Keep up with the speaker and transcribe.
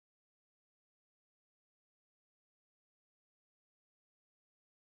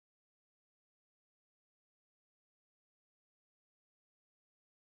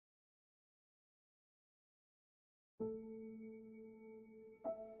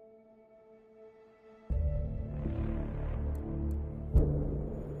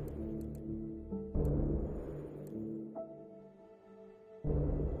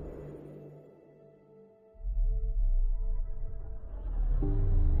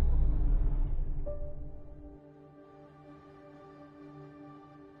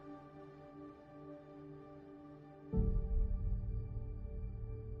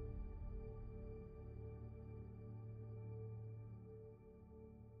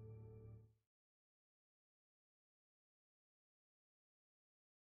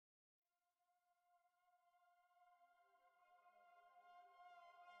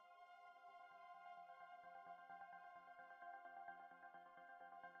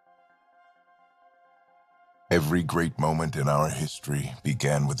Every great moment in our history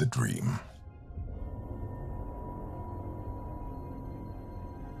began with a dream.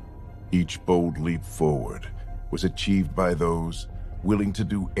 Each bold leap forward was achieved by those willing to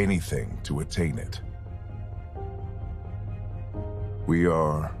do anything to attain it. We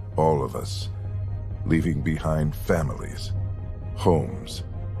are, all of us, leaving behind families, homes,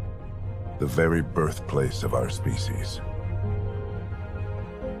 the very birthplace of our species.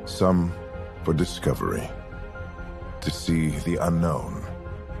 Some for discovery, to see the unknown.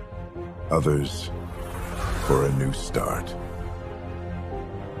 Others for a new start.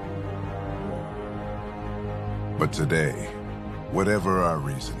 But today, whatever our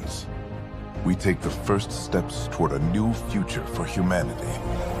reasons, we take the first steps toward a new future for humanity.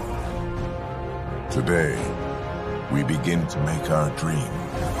 Today, we begin to make our dream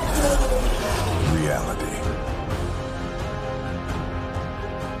reality.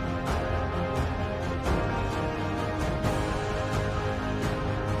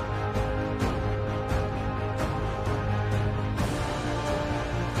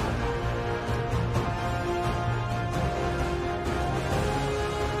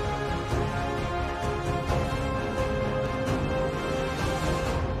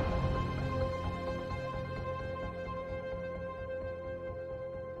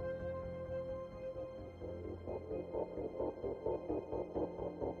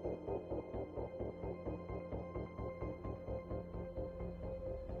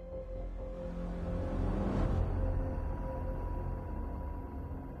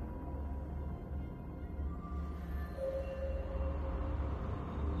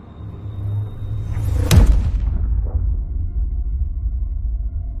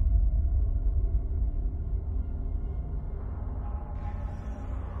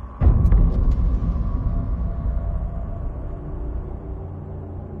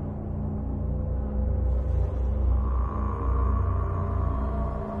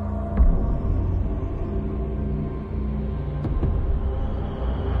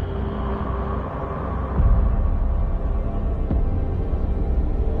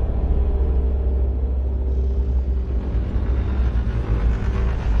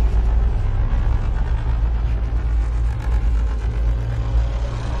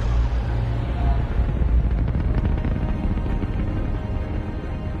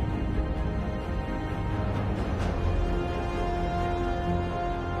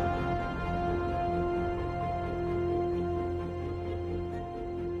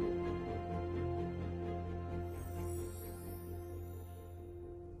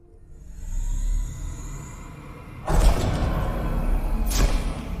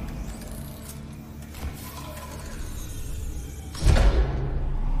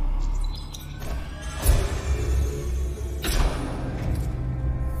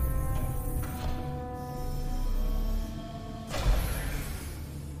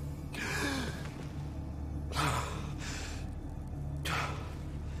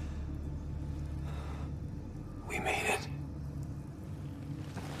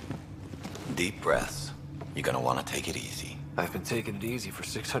 Deep breaths. You're gonna want to take it easy. I've been taking it easy for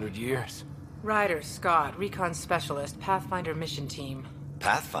 600 years. Ryder, Scott, Recon Specialist, Pathfinder Mission Team.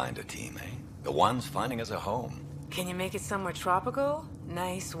 Pathfinder team, eh? The ones finding us a home. Can you make it somewhere tropical?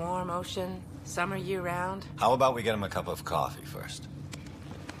 Nice, warm ocean, summer year-round? How about we get him a cup of coffee first?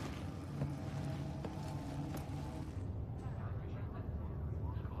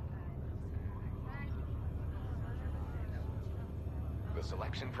 The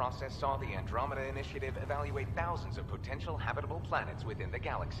selection process saw the Andromeda Initiative evaluate thousands of potential habitable planets within the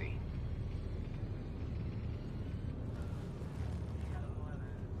galaxy.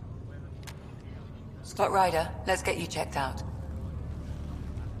 Scott Ryder, let's get you checked out.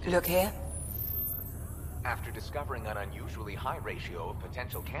 Look here. After discovering an unusually high ratio of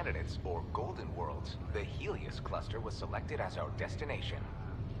potential candidates, or golden worlds, the Helios cluster was selected as our destination.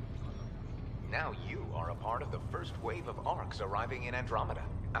 Now you are a part of the first wave of ARCs arriving in Andromeda,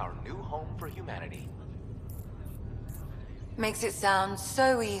 our new home for humanity. Makes it sound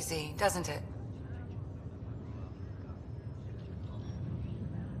so easy, doesn't it?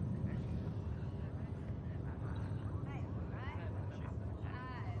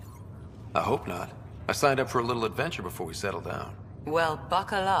 I hope not. I signed up for a little adventure before we settle down. Well,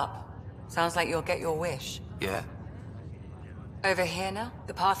 buckle up. Sounds like you'll get your wish. Yeah? Over here now,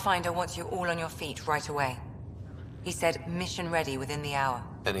 the Pathfinder wants you all on your feet right away. He said mission ready within the hour.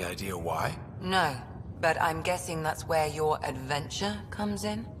 Any idea why? No, but I'm guessing that's where your adventure comes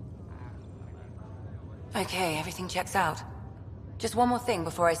in? Okay, everything checks out. Just one more thing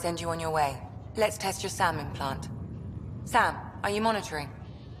before I send you on your way. Let's test your SAM implant. Sam, are you monitoring?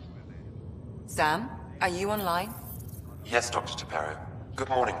 Sam, are you online? Yes, Dr. Taparo. Good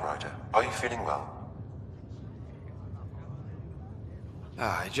morning, Ryder. Are you feeling well?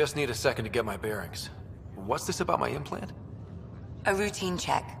 I just need a second to get my bearings. What's this about my implant? A routine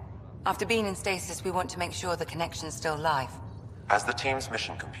check. After being in stasis, we want to make sure the connection's still live. As the team's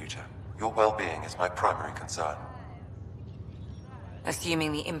mission computer, your well-being is my primary concern.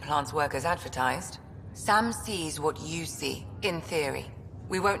 Assuming the implants work as advertised, Sam sees what you see, in theory.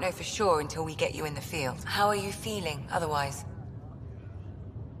 We won't know for sure until we get you in the field. How are you feeling, otherwise?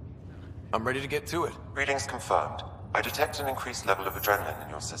 I'm ready to get to it. Readings confirmed. I detect an increased level of adrenaline in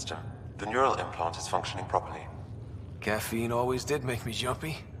your system. The neural implant is functioning properly. Caffeine always did make me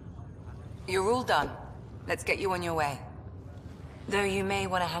jumpy. You're all done. Let's get you on your way. Though you may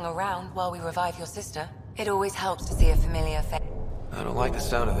want to hang around while we revive your sister, it always helps to see a familiar face. I don't like the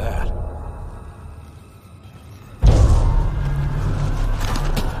sound of that.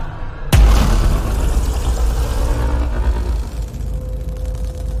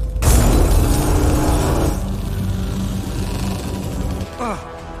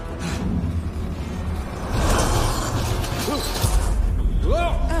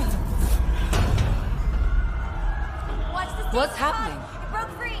 What's happening? It broke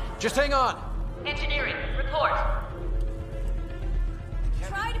free. Just hang on! Engineering, report.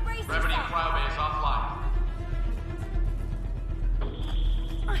 Try to brace Revenue yourself. cryobase offline.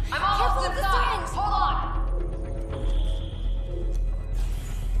 I'm almost inside. Hold on.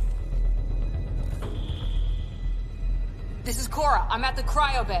 This is Cora. I'm at the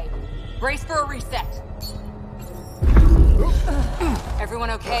cryo bay. Brace for a reset.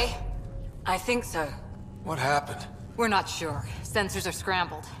 Everyone okay? I think so. What happened? We're not sure. Sensors are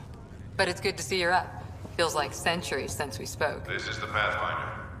scrambled. But it's good to see you're up. Feels like centuries since we spoke. This is the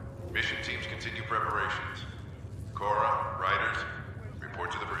Pathfinder. Mission teams continue preparations. Cora, Riders,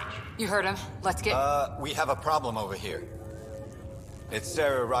 report to the bridge. You heard him. Let's get... We have a problem over here. It's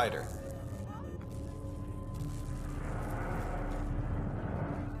Sarah Ryder.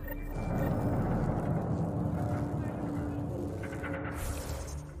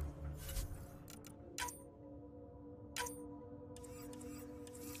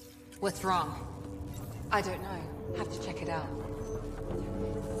 What's wrong? I don't know. Have to check it out.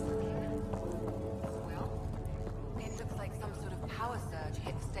 Well, it looks like some sort of power surge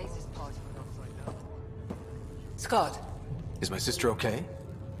hit the stasis pod. Scott, Is my sister okay?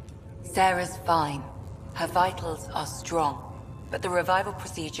 Sarah's fine. Her vitals are strong. But the revival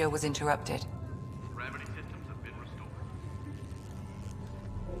procedure was interrupted. Gravity systems have been restored.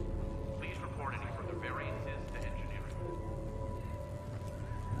 Please report any further variances to engineering.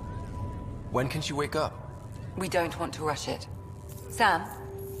 When can she wake up? We don't want to rush it. Sam,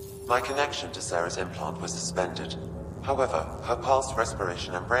 My connection to Sarah's implant was suspended. However, her pulse,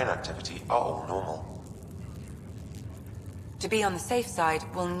 respiration, and brain activity are all normal. to be on the safe side,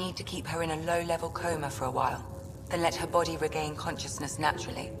 we'll need to keep her in a low-level coma for a while. Then let her body regain consciousness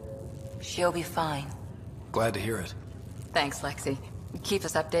naturally. She'll be fine. Glad to hear it. Thanks, Lexi. Keep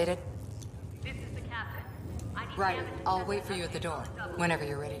us updated. This is the captain. I need Right. damage I'll wait for you at the door, whenever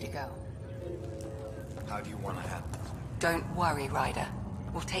you're ready to go. How do you want to handle it? Don't worry, Ryder.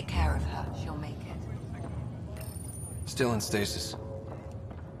 We'll take care of her. She'll make it. Still in stasis.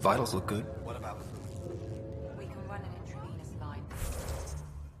 Vitals look good. What about the food?